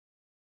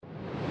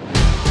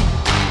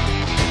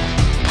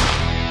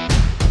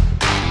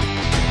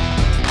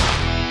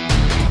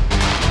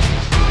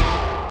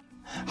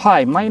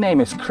Hi, my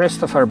name is Chris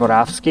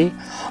Borawski.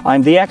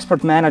 I'm the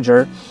expert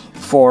manager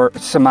for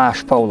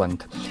SaMASZ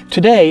Poland.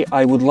 Today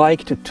I would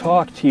like to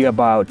talk to you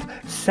about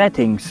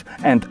settings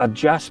and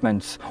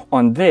adjustments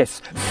on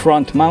this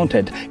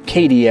front-mounted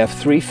KDF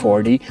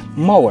 340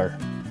 mower.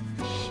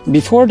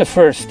 Before the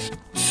first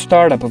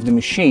startup of the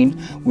machine,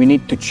 we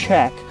need to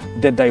check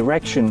the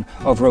direction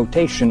of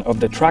rotation of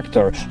the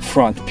tractor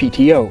front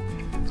PTO.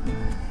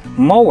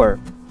 Mower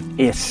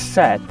is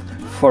set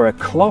for a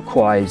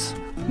clockwise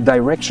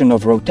direction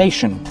of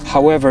rotation.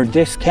 However,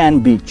 this can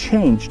be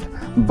changed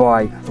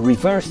by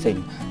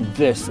reversing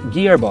this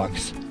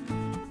gearbox.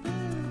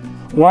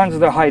 Once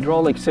the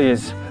hydraulics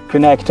is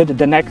connected,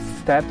 the next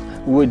step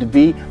would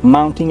be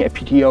mounting a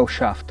PTO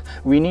shaft.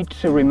 We need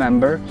to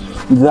remember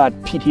that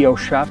PTO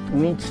shaft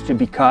needs to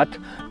be cut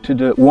to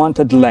the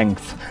wanted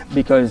length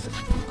because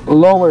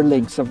lower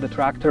links of the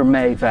tractor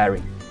may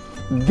vary.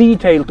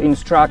 Detailed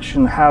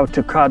instruction how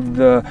to cut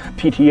the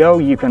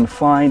PTO you can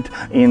find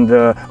in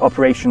the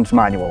operations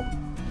manual.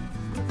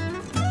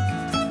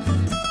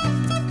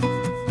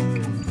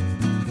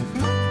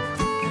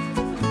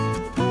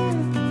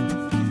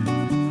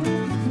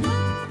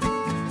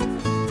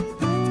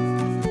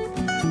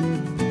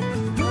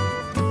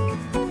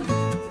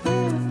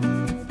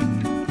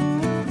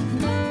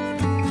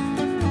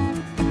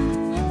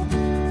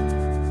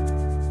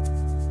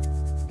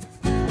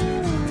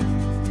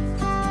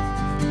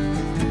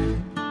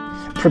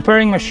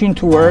 Preparing machine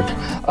to work,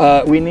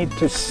 we need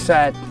to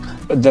set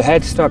the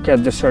headstock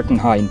at a certain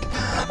height.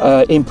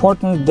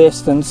 Important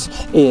distance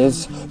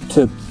is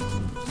to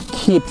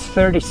keep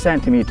 30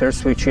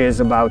 centimeters, which is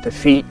about a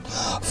feet,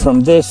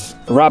 from this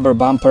rubber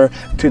bumper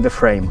to the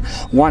frame.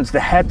 Once the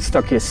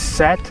headstock is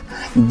set,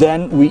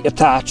 then we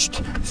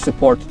attached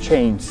support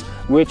chains,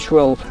 which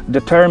will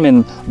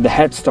determine the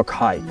headstock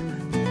height.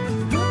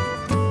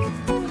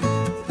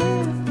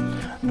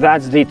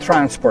 That's the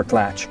transport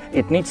latch.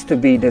 It needs to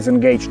be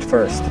disengaged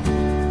first.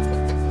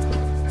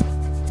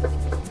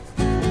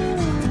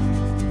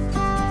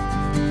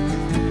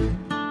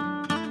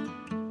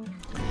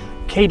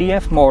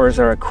 KDF mowers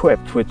are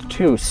equipped with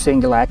two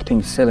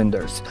single-acting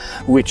cylinders,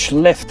 which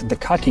lift the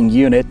cutting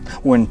unit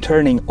when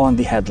turning on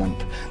the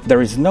headland.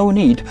 There is no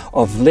need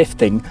of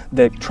lifting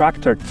the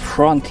tractor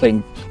front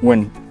link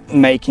when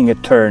making a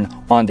turn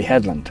on the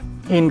headland.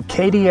 In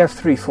KDF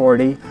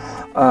 340,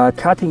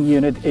 cutting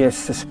unit is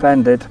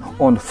suspended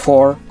on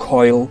 4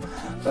 coil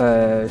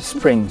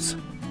springs.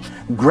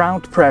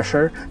 Ground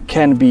pressure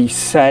can be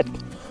set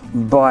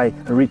by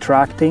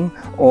retracting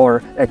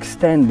or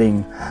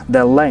extending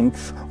the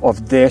length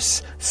of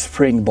this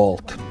spring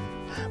bolt.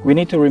 We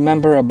need to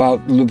remember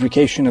about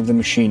lubrication of the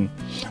machine.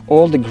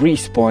 All the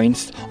grease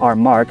points are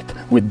marked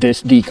with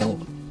this decal.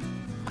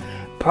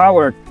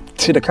 Power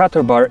to the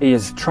cutter bar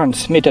is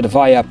transmitted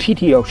via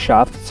PTO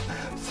shafts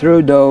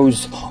through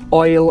those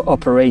oil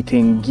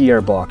operating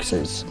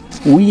gearboxes.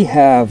 We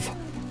have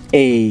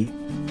a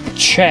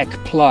check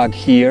plug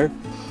here.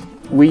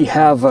 We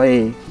have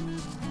a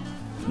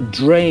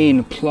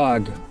drain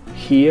plug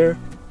here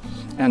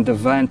and a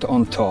vent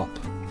on top.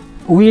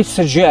 We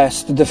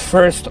suggest the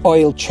first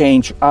oil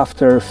change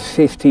after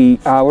 50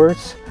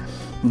 hours,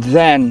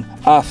 then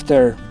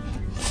after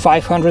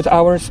 500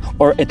 hours,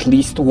 or at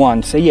least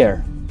once a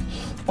year.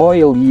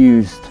 Oil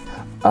used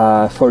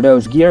for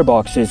those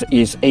gearboxes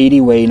is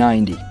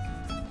 80-90.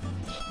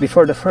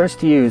 Before the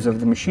first use of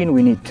the machine,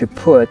 we need to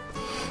put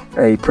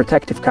a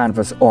protective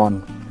canvas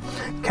on.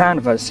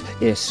 Canvas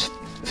is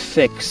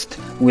fixed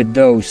with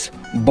those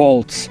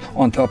bolts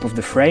on top of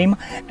the frame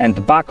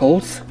and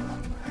buckles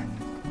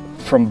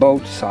from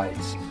both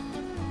sides.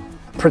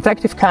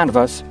 Protective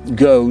canvas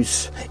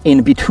goes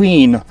in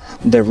between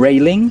the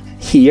railing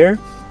here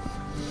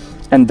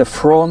and the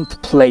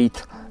front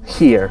plate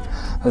here.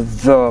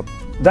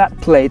 That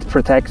plate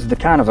protects the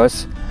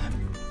canvas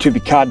to be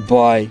cut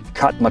by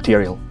cut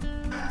material.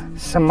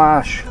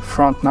 SaMASZ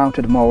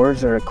front-mounted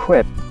mowers are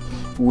equipped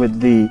with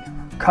the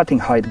cutting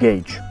height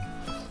gauge.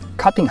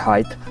 Cutting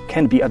height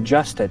can be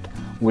adjusted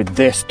with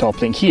this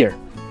top link here.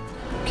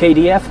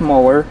 KDF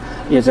mower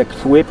is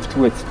equipped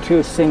with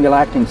 2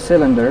 single-acting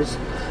cylinders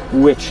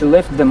which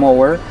lift the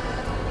mower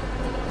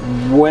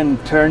when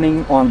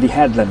turning on the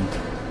headland.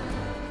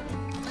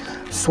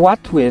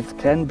 Swat width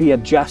can be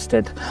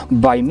adjusted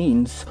by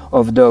means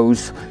of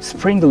those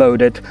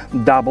spring-loaded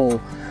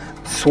double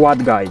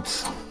swat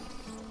guides.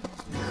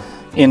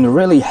 In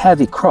really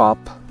heavy crop,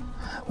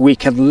 we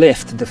can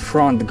lift the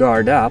front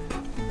guard up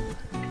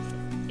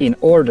in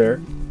order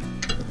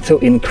to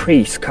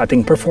increase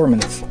cutting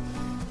performance.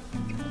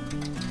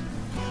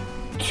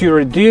 To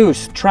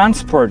reduce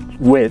transport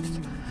width,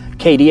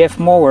 KDF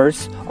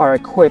mowers are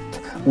equipped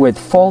with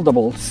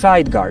foldable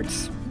side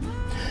guards.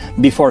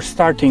 Before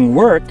starting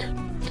work,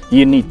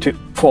 you need to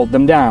fold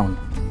them down.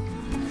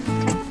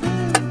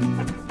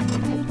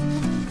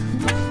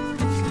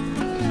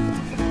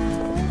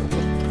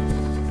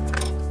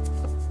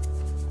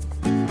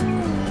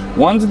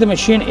 Once the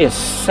machine is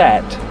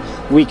set,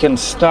 we can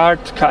start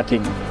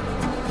cutting.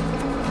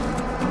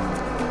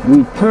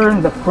 We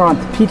turn the front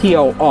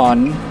PTO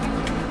on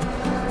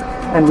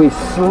and we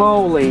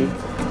slowly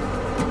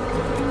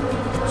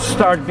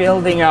start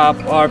building up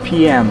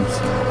RPMs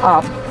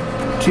up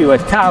to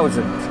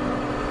 1,000.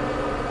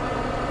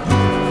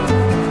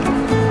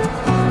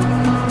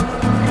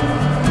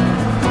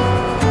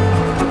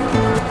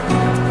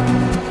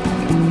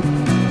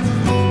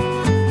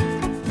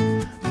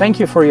 Thank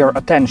you for your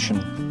attention.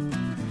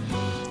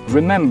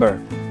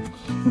 Remember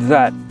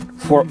that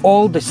for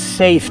all the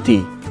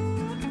safety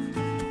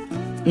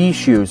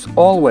issues,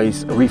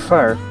 always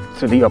refer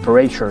to the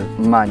operator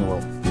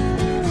manual.